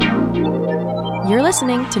You're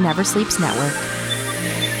listening to Never Sleeps Network.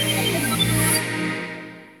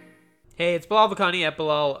 Hey, it's Bilal at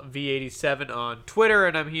Bilal V87 on Twitter,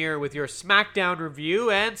 and I'm here with your SmackDown review.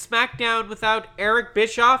 And SmackDown without Eric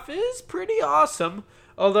Bischoff is pretty awesome,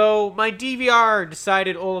 although my DVR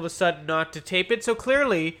decided all of a sudden not to tape it, so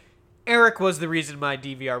clearly Eric was the reason my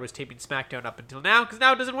DVR was taping SmackDown up until now, because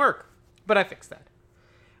now it doesn't work. But I fixed that.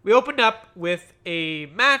 We opened up with a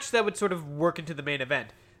match that would sort of work into the main event.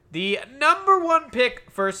 The number one pick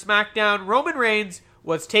for SmackDown, Roman Reigns,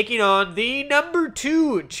 was taking on the number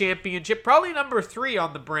 2 championship, probably number 3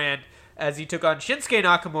 on the brand, as he took on Shinsuke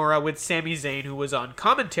Nakamura with Sami Zayn, who was on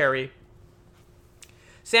commentary.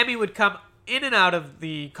 Sami would come in and out of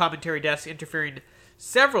the commentary desk, interfering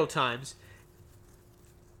several times.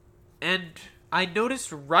 And I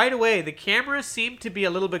noticed right away the camera seemed to be a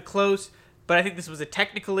little bit close, but I think this was a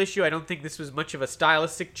technical issue. I don't think this was much of a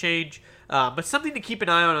stylistic change. But something to keep an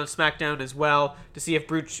eye on SmackDown as well, to see if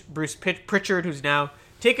Bruce Pritchard, who's now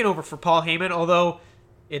taken over for Paul Heyman, although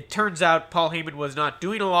it turns out Paul Heyman was not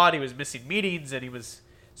doing a lot. He was missing meetings, and he was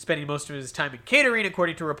spending most of his time in catering,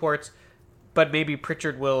 according to reports. But maybe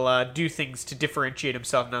Pritchard will do things to differentiate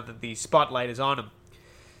himself now that the spotlight is on him.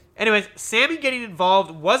 Anyways, Sami getting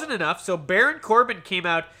involved wasn't enough, so Baron Corbin came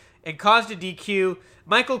out and caused a DQ.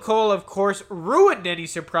 Michael Cole, of course, ruined any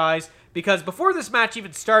surprise, because before this match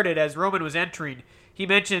even started, as Roman was entering, he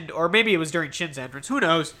mentioned, or maybe it was during Shin's entrance, who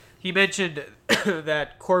knows, he mentioned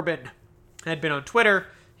that Corbin had been on Twitter.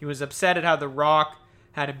 He was upset at how The Rock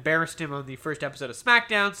had embarrassed him on the first episode of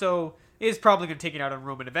SmackDown, so is probably going to take it out on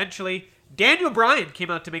Roman eventually. Daniel Bryan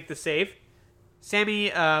came out to make the save. Sami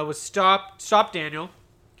was stopped Daniel,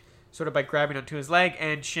 sort of by grabbing onto his leg,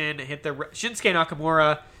 and Shinsuke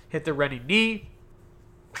Nakamura hit the running knee.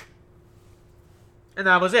 And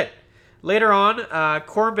that was it. Later on,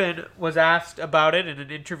 Corbin was asked about it in an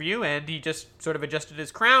interview, and he just sort of adjusted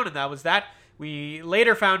his crown, and that was that. We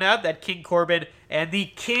later found out that King Corbin and the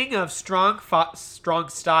king of strong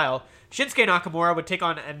style, Shinsuke Nakamura, would take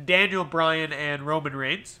on Daniel Bryan and Roman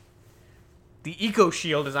Reigns. The Eco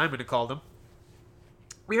Shield, as I'm going to call them.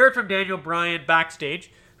 We heard from Daniel Bryan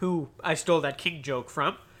backstage, who I stole that King joke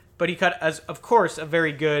from, but he cut, as of course, a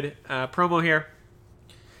very good promo here.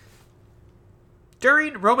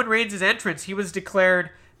 During Roman Reigns' entrance, he was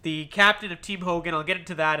declared the captain of Team Hogan. I'll get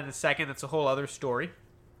into that in a second. That's a whole other story.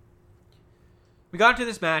 We got into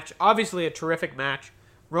this match. Obviously a terrific match.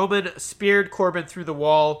 Roman speared Corbin through the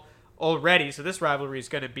wall already, so this rivalry is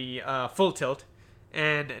going to be full tilt.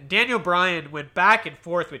 And Daniel Bryan went back and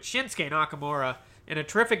forth with Shinsuke Nakamura in a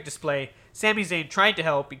terrific display. Sami Zayn tried to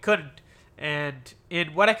help. He couldn't. And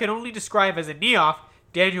in what I can only describe as a knee-off,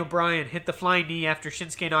 Daniel Bryan hit the flying knee after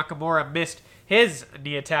Shinsuke Nakamura missed his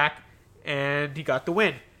knee attack, and he got the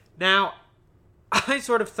win. Now, I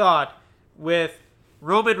sort of thought with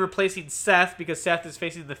Roman replacing Seth, because Seth is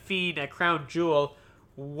facing The Fiend at Crown Jewel,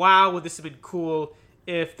 wow, would this have been cool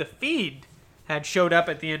if The Fiend had showed up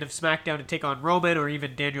at the end of SmackDown to take on Roman, or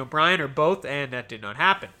even Daniel Bryan, or both, and that did not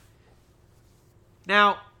happen.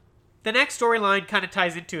 Now, the next storyline kind of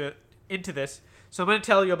ties into this, so I'm going to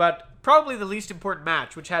tell you about probably the least important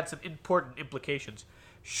match, which had some important implications.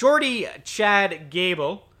 Shorty Chad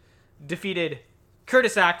Gable defeated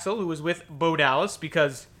Curtis Axel, who was with Bo Dallas,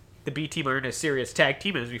 because the B team are in a serious tag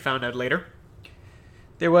team, as we found out later.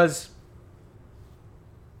 There was,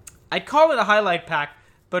 I'd call it a highlight pack,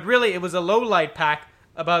 but really it was a low-light pack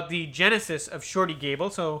about the genesis of Shorty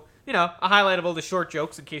Gable. So, a highlight of all the short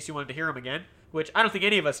jokes in case you wanted to hear them again, which I don't think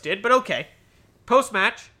any of us did, but okay.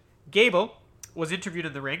 Post-match, Gable was interviewed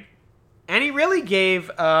in the ring, and he really gave,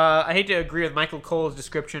 I hate to agree with Michael Cole's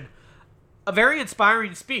description, a very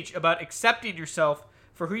inspiring speech about accepting yourself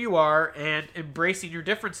for who you are and embracing your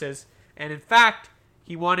differences. And in fact,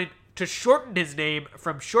 he wanted to shorten his name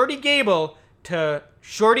from Shorty Gable to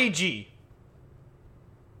Shorty G.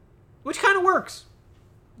 Which kind of works.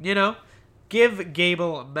 Give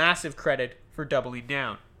Gable massive credit for doubling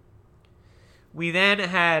down. We then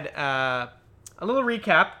had a little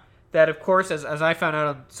recap that, of course, as I found out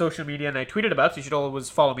on social media and I tweeted about, so you should always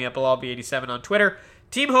follow me at BilalB87 on Twitter,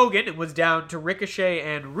 Team Hogan was down to Ricochet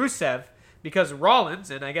and Rusev because Rollins,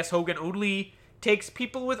 and I guess Hogan only takes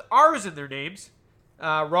people with R's in their names,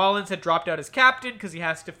 Rollins had dropped out as captain because he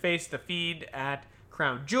has to face The Fiend at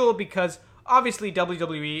Crown Jewel, because obviously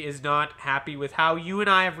WWE is not happy with how you and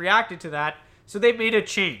I have reacted to that, so they've made a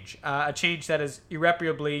change that has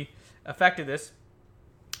irreparably affected this.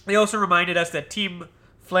 They also reminded us that Team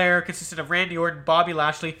Flair consisted of Randy Orton, Bobby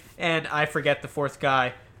Lashley, and I forget the fourth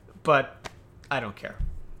guy, but I don't care.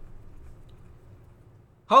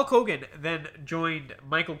 Hulk Hogan then joined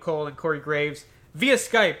Michael Cole and Corey Graves via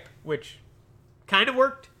Skype, which kind of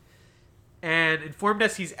worked, and informed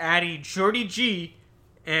us he's adding Shorty G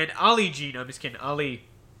and Ali G. No, I'm just kidding, Ali.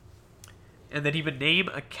 And that he would name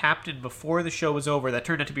a captain before the show was over. That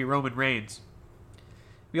turned out to be Roman Reigns.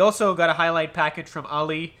 We also got a highlight package from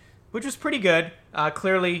Ali, which was pretty good.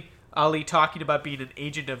 Clearly, Ali talking about being an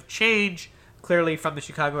agent of change, clearly from the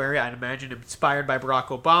Chicago area, I'd imagine inspired by Barack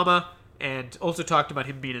Obama, and also talked about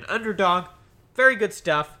him being an underdog. Very good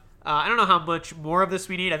stuff. I don't know how much more of this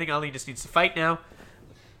we need. I think Ali just needs to fight now,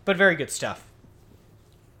 but very good stuff.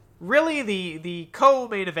 Really, the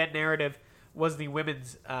co-main event narrative was the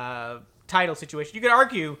women's title situation. You could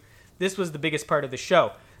argue this was the biggest part of the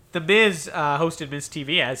show. The Miz hosted Miz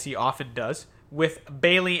TV, as he often does, with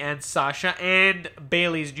Bayley and Sasha, and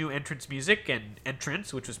Bayley's new entrance music and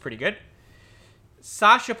entrance, which was pretty good.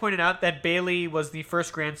 Sasha pointed out that Bayley was the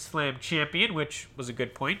first Grand Slam champion, which was a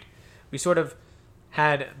good point. We sort of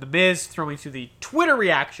had The Miz throwing through the Twitter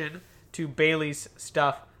reaction to Bayley's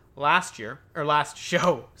stuff last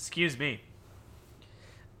show, excuse me.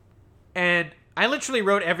 And I literally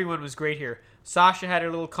wrote everyone was great here. Sasha had her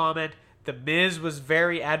little comment. The Miz was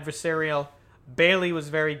very adversarial. Bayley was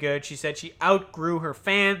very good. She said she outgrew her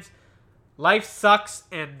fans. Life sucks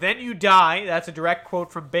and then you die. That's a direct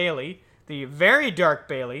quote from Bayley, the very dark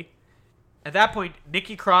Bayley. At that point,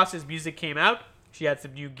 Nikki Cross's music came out. She had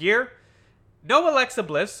some new gear. No Alexa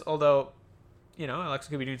Bliss, although,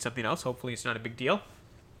 Alexa could be doing something else. Hopefully it's not a big deal.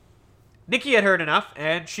 Nikki had heard enough,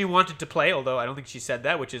 and she wanted to play, although I don't think she said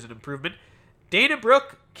that, which is an improvement. Dana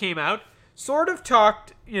Brooke came out, sort of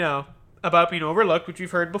talked, about being overlooked, which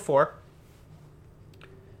we've heard before.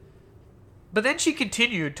 But then she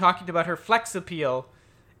continued talking about her flex appeal,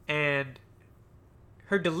 and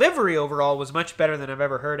her delivery overall was much better than I've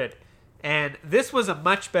ever heard it. And this was a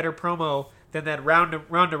much better promo than that Ronda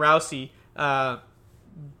Rousey. I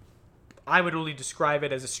would only describe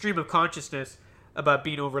it as a stream of consciousness about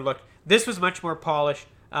being overlooked. This was much more polished.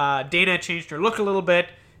 Dana changed her look a little bit.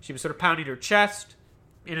 She was sort of pounding her chest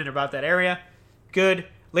in and about that area. Good.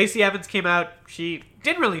 Lacey Evans came out. She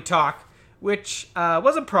didn't really talk, which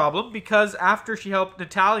was a problem because after she helped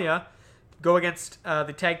Natalya go against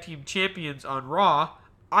the tag team champions on Raw,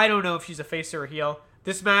 I don't know if she's a face or a heel.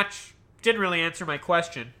 This match didn't really answer my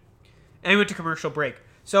question. And we went to commercial break.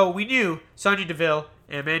 So we knew Sonya Deville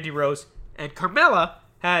and Mandy Rose and Carmella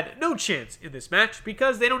had no chance in this match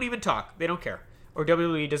because they don't even talk. They don't care. Or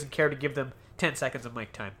WWE doesn't care to give them 10 seconds of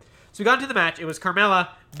mic time. So we got into the match. It was Carmella,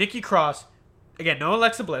 Nikki Cross, again, no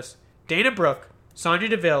Alexa Bliss, Dana Brooke, Sonya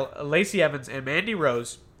Deville, Lacey Evans, and Mandy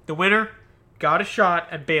Rose. The winner got a shot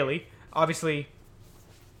at Bayley. Obviously,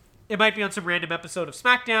 it might be on some random episode of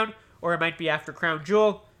SmackDown, or it might be after Crown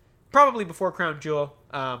Jewel. Probably before Crown Jewel,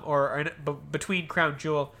 or between Crown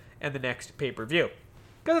Jewel and the next pay-per-view.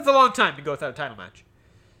 Because it's a long time to go without a title match.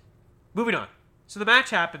 Moving on. So the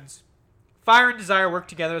match happens. Fire and Desire work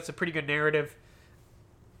together. It's a pretty good narrative.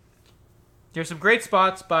 There's some great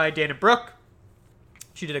spots by Dana Brooke.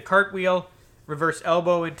 She did a cartwheel, reverse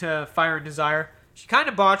elbow into Fire and Desire. She kind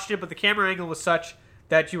of botched it, but the camera angle was such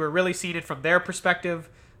that you were really seeing it from their perspective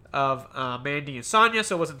of Mandy and Sonya,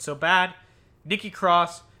 so it wasn't so bad. Nikki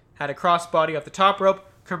Cross had a crossbody off the top rope.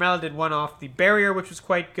 Carmella did one off the barrier, which was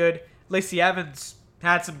quite good. Lacey Evans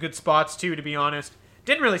had some good spots, too, to be honest.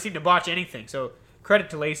 Didn't really seem to botch anything, so credit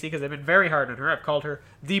to Lacey, because I've been very hard on her. I've called her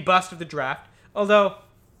the bust of the draft. Although,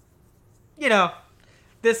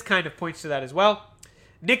 this kind of points to that as well.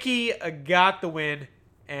 Nikki got the win,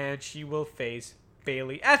 and she will face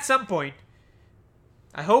Bayley at some point.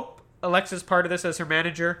 I hope Alexa's part of this as her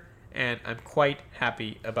manager, and I'm quite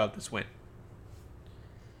happy about this win.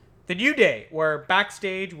 The New Day were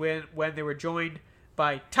backstage when they were joined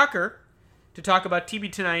by Tucker to talk about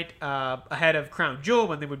TV tonight ahead of Crown Jewel,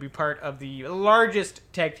 when they would be part of the largest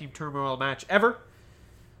tag team turmoil match ever.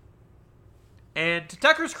 And to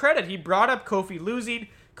Tucker's credit, he brought up Kofi losing.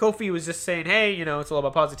 Kofi was just saying, hey, it's all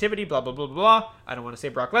about positivity, blah, blah, blah, blah, blah. I don't want to say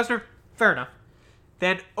Brock Lesnar. Fair enough.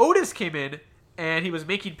 Then Otis came in, and he was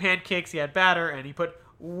making pancakes. He had batter, and he put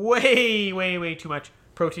way, way, way too much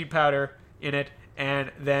protein powder in it,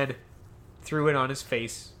 and then threw it on his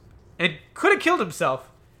face. And could have killed himself.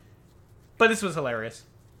 But this was hilarious.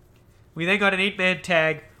 We then got an 8-man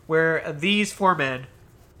tag where these 4 men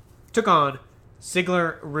took on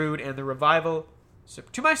Ziggler, Rude, and the Revival. So,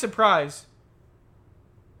 to my surprise,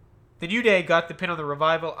 the New Day got the pin on the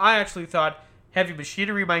Revival. I actually thought Heavy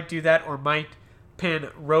Machinery might do that or might pin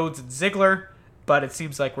Rhodes and Ziggler. But it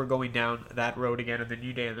seems like we're going down that road again in the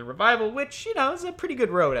New Day and the Revival, which, is a pretty good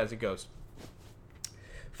road as it goes.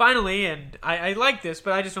 Finally, and I like this,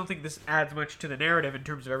 but I just don't think this adds much to the narrative in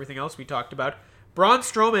terms of everything else we talked about, Braun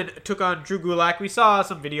Strowman took on Drew Gulak. We saw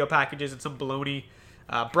some video packages and some baloney.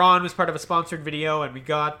 Braun was part of a sponsored video, and we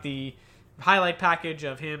got the highlight package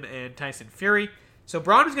of him and Tyson Fury. So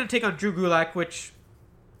Braun was going to take on Drew Gulak, which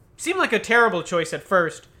seemed like a terrible choice at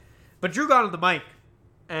first. But Drew got on the mic,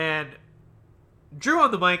 and Drew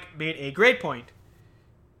on the mic made a great point.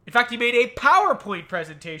 In fact, he made a PowerPoint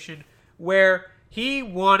presentation where he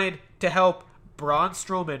wanted to help Braun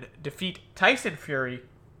Strowman defeat Tyson Fury.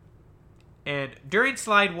 And during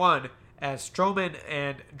slide 1, as Strowman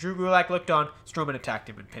and Drew Gulak looked on, Strowman attacked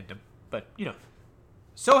him and pinned him. But,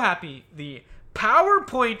 so happy. The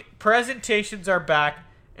PowerPoint presentations are back,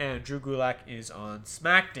 and Drew Gulak is on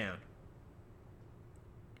SmackDown.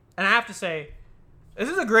 And I have to say, this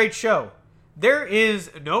is a great show. There is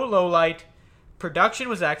no lowlight. Production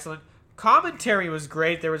was excellent. Commentary was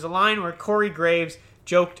great. There was a line where Corey Graves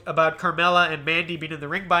joked about Carmella and Mandy being in the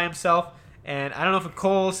ring by himself. And I don't know if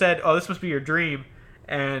Cole said, "Oh, this must be your dream,"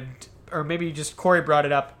 or maybe just Corey brought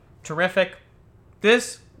it up. Terrific.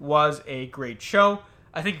 This was a great show.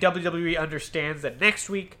 I think WWE understands that next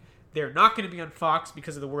week they're not going to be on Fox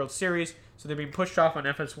because of the World Series, so they're being pushed off on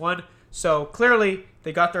FS1. So clearly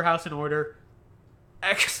they got their house in order.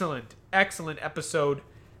 Excellent episode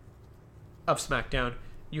of SmackDown.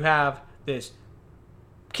 You have this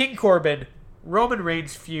King Corbin, Roman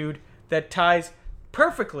Reigns feud that ties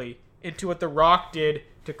perfectly into what The Rock did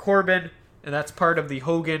to Corbin, and that's part of the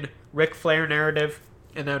Hogan-Ric Flair narrative.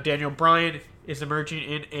 And now Daniel Bryan is emerging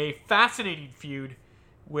in a fascinating feud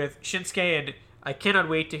with Shinsuke, and I cannot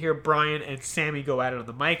wait to hear Bryan and Sammy go at it on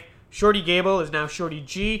the mic. Shorty Gable is now Shorty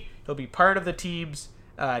G. He'll be part of the teams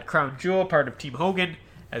at Crown Jewel, part of Team Hogan,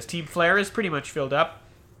 as Team Flair is pretty much filled up.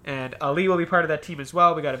 And Ali will be part of that team as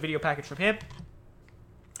well. We got a video package from him.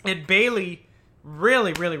 And Bayley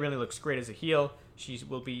really looks great as a heel. She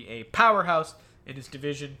will be a powerhouse in this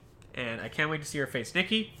division, and I can't wait to see her face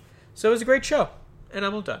Nikki. So it was a great show, and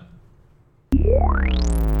I'm all done.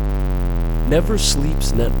 Never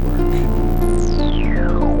Sleeps Network.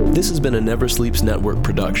 This has been a Never Sleeps Network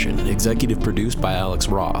production, executive produced by Alex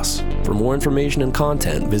Ross. For more information and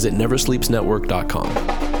content, visit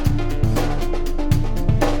neversleepsnetwork.com.